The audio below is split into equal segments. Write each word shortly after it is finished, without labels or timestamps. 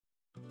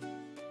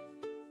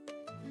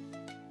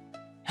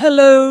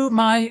Hello,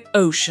 my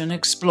ocean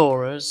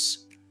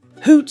explorers.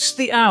 Hoots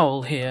the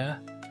Owl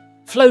here,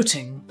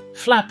 floating,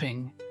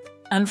 flapping,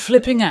 and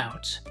flipping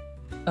out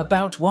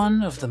about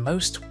one of the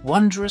most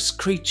wondrous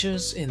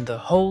creatures in the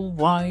whole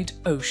wide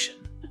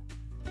ocean.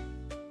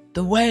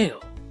 The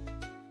whale.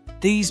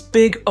 These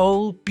big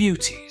old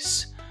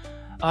beauties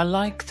are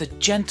like the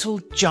gentle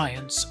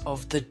giants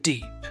of the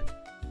deep.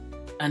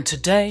 And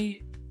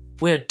today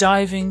we're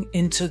diving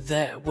into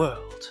their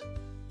world.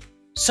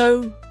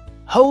 So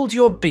hold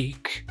your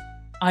beak,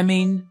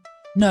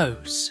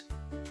 nose,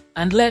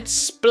 and let's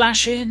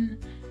splash in.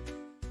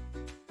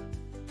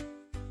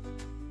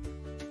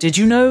 Did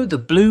you know the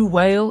blue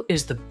whale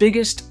is the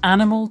biggest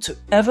animal to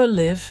ever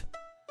live?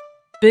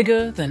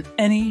 Bigger than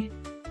any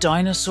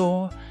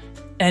dinosaur,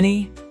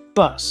 any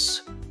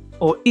bus,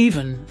 or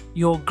even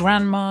your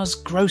grandma's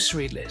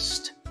grocery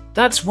list.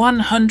 That's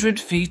 100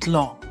 feet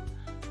long,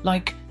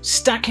 like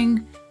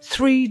stacking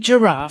 3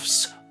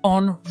 giraffes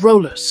on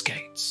roller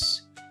skates.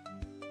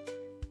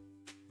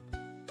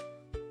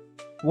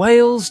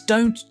 Whales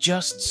don't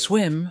just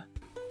swim,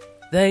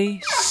 they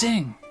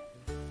sing.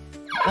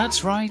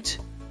 That's right,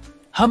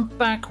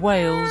 humpback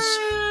whales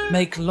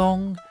make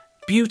long,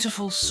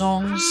 beautiful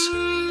songs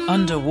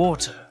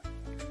underwater.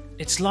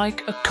 It's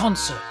like a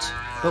concert,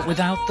 but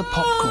without the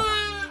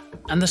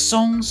popcorn. And the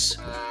songs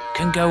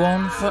can go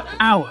on for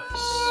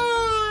hours.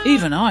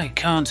 Even I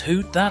can't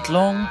hoot that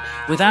long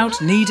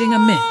without needing a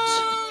mint.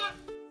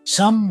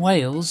 Some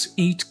whales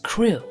eat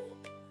krill,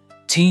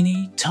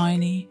 teeny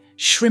tiny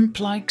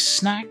shrimp-like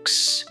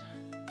snacks,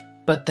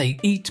 but they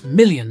eat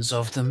millions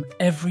of them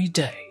every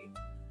day.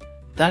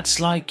 That's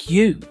like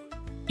you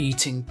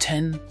eating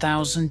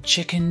 10,000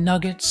 chicken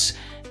nuggets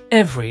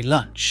every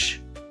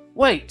lunch.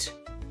 Wait,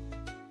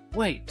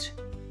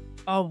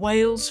 are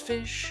whales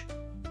fish?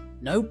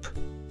 Nope,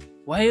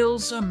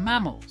 whales are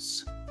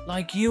mammals,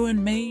 like you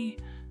and me.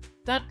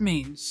 That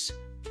means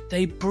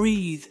they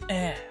breathe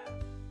air.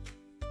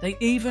 They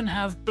even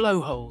have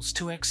blowholes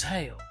to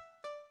exhale,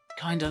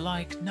 kinda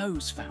like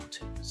nose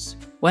fountains.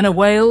 When a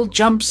whale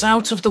jumps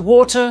out of the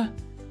water,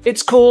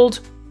 it's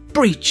called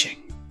breaching.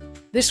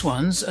 This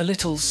one's a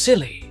little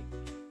silly,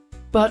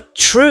 but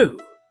true.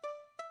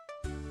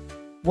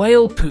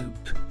 Whale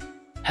poop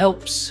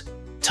helps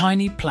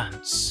tiny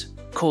plants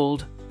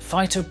called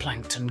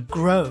phytoplankton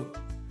grow,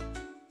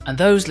 and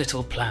those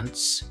little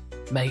plants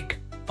make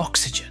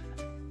oxygen.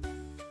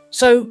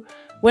 So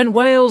when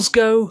whales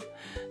go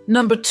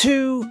number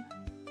 2,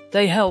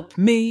 they help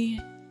me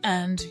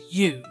and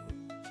you.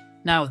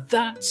 Now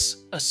that's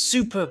a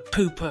super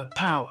pooper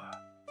power.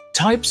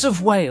 Types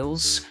of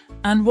whales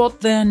and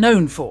what they're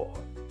known for.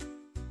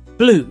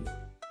 Blue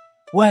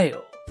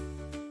whale.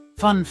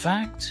 Fun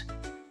fact,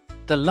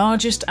 the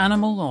largest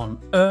animal on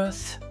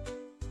Earth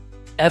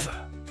ever.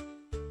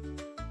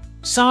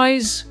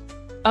 Size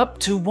up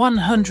to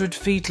 100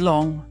 feet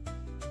long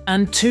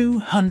and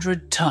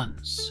 200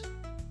 tons.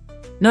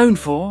 Known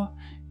for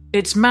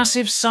its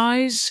massive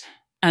size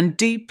and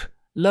deep,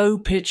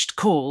 low-pitched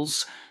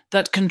calls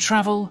that can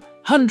travel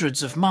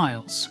hundreds of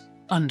miles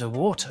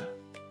underwater.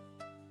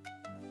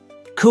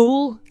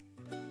 Cool?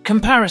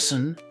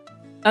 Comparison,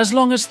 as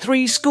long as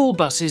 3 school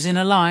buses in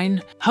a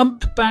line,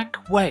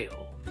 humpback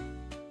whale.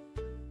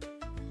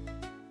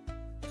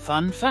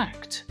 Fun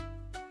fact,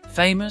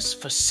 famous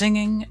for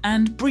singing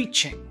and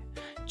breaching,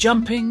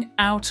 jumping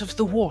out of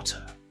the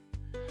water.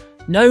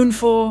 Known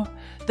for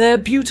their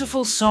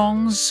beautiful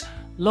songs,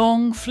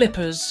 long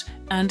flippers,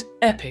 and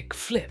epic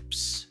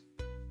flips.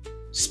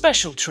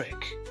 Special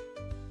trick,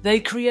 they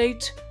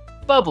create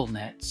bubble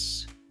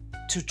nets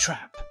to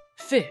trap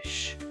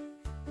fish.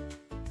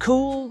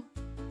 Cool?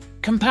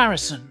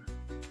 Comparison,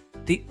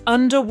 the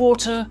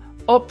underwater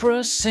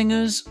opera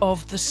singers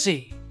of the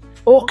sea.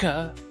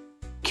 Orca,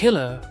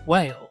 killer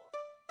whale.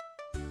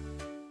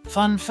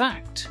 Fun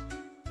fact,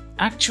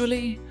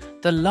 actually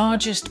the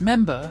largest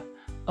member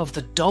of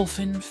the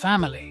dolphin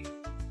family.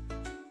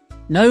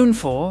 Known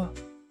for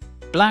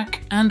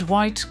black and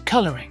white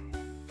colouring,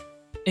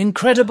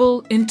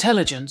 incredible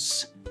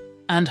intelligence,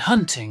 and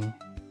hunting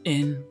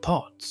in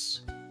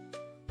pods.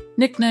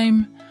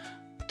 Nickname,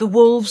 the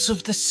wolves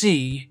of the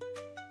sea,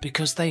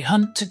 because they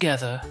hunt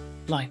together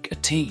like a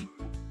team.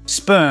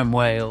 Sperm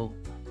whale.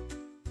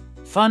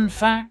 Fun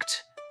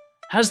fact,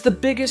 has the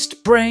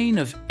biggest brain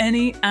of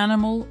any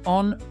animal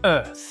on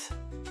Earth.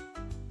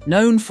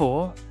 Known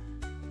for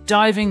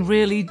diving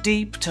really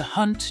deep to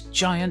hunt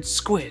giant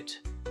squid.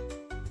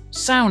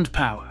 Sound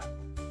power.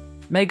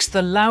 Makes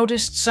the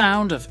loudest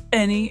sound of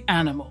any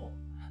animal.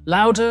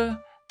 Louder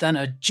than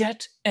a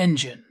jet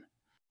engine.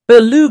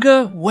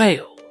 Beluga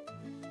whale.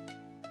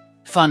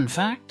 Fun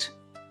fact,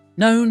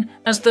 known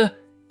as the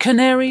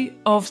canary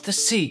of the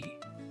sea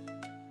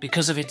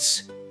because of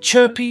its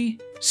chirpy,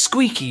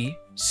 squeaky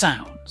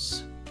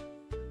sounds.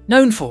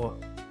 Known for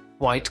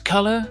white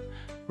colour,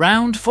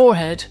 round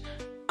forehead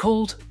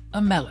called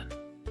a melon,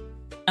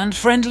 and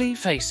friendly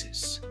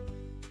faces.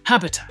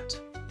 Habitat,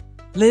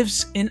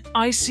 lives in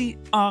icy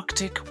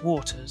Arctic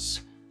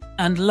waters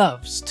and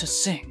loves to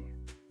sing.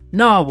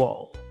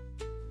 Narwhal.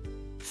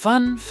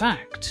 Fun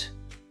fact,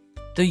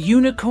 the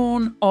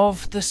unicorn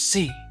of the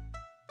sea.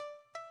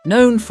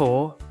 Known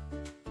for,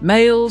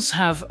 males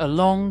have a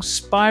long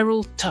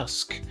spiral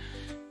tusk,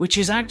 which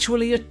is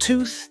actually a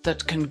tooth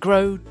that can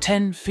grow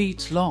 10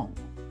 feet long.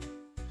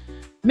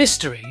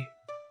 Mystery: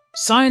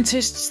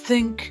 scientists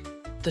think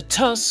the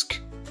tusk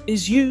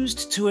is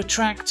used to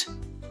attract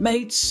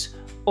mates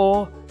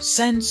or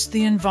sense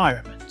the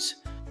environment.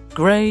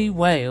 Grey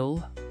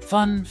whale,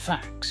 fun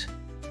fact: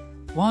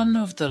 one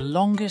of the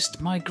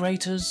longest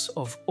migrators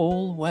of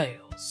all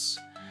whales,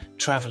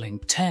 travelling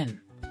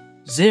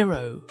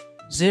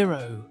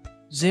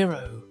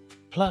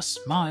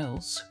 10,000+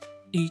 miles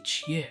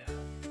each year.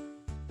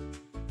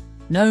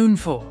 Known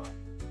for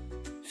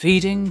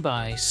feeding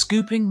by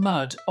scooping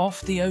mud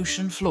off the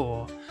ocean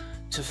floor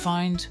to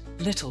find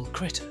little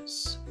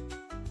critters.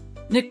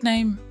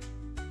 Nickname: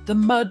 the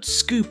mud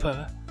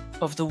scooper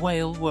of the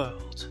whale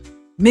world.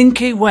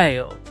 Minke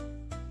whale.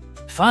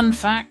 Fun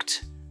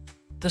fact: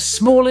 the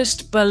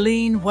smallest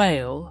baleen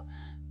whale,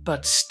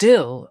 but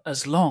still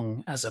as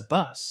long as a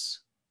bus.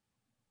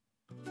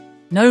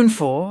 Known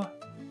for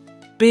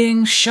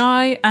being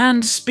shy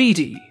and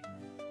speedy,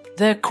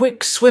 they're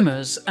quick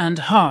swimmers and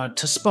hard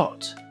to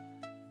spot.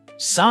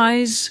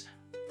 Size: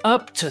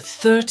 up to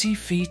 30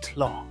 feet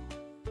long.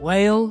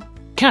 Whale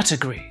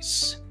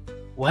categories.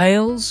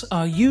 Whales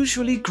are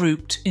usually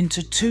grouped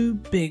into two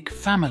big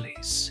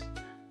families.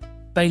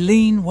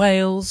 Baleen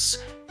whales,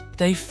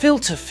 they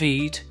filter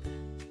feed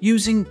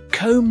using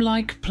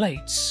comb-like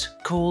plates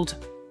called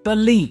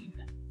baleen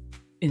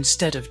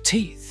instead of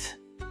teeth.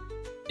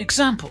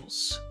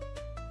 Examples: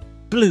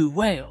 blue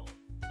whale,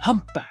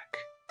 humpback,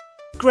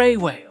 grey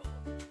whale,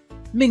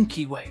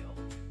 minke whale.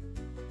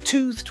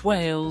 Toothed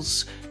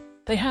whales,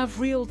 they have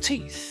real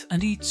teeth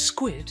and eat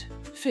squid,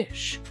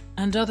 fish,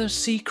 and other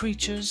sea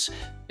creatures.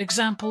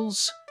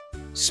 Examples: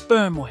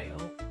 sperm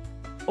whale,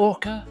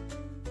 orca,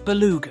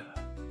 beluga,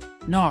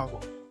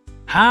 narwhal.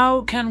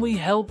 How can we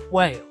help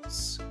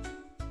whales?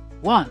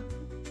 1.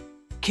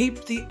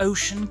 Keep the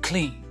ocean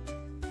clean.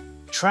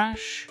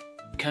 Trash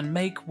can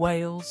make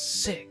whales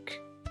sick.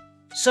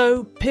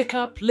 So pick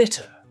up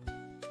litter,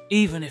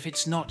 even if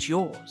it's not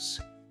yours.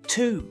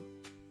 2.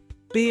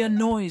 Be a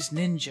noise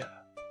ninja.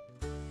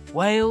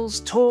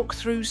 Whales talk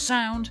through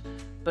sound,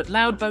 but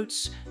loud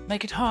boats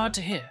make it hard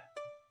to hear.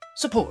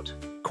 Support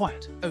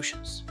quiet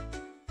oceans.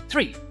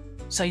 3.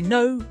 Say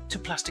no to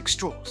plastic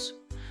straws.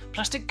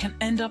 Plastic can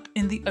end up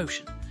in the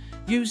ocean.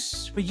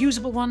 Use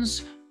reusable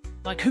ones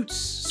like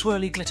Hoots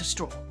swirly glitter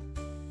straw.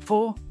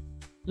 4.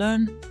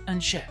 Learn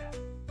and share.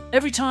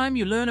 Every time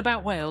you learn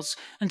about whales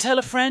and tell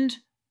a friend,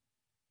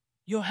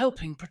 you're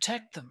helping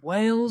protect them.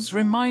 Whales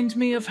remind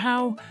me of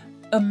how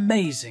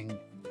amazing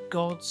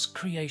God's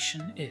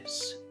creation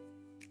is.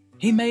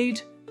 He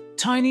made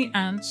tiny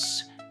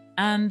ants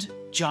and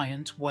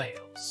giant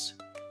whales,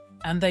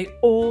 and they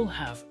all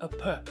have a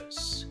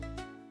purpose.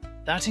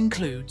 That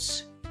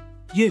includes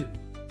you.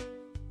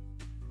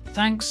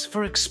 Thanks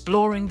for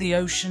exploring the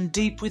ocean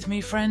deep with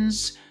me,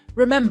 friends.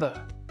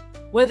 Remember,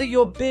 whether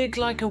you're big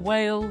like a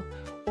whale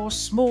or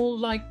small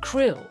like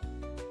krill,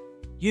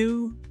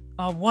 you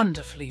are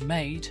wonderfully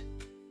made.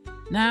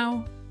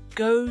 Now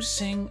go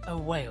sing a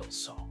whale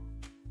song.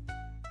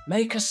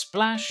 Make a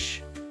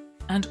splash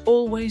and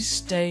always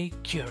stay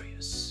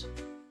curious.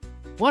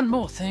 One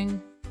more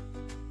thing,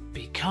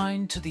 be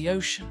kind to the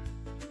ocean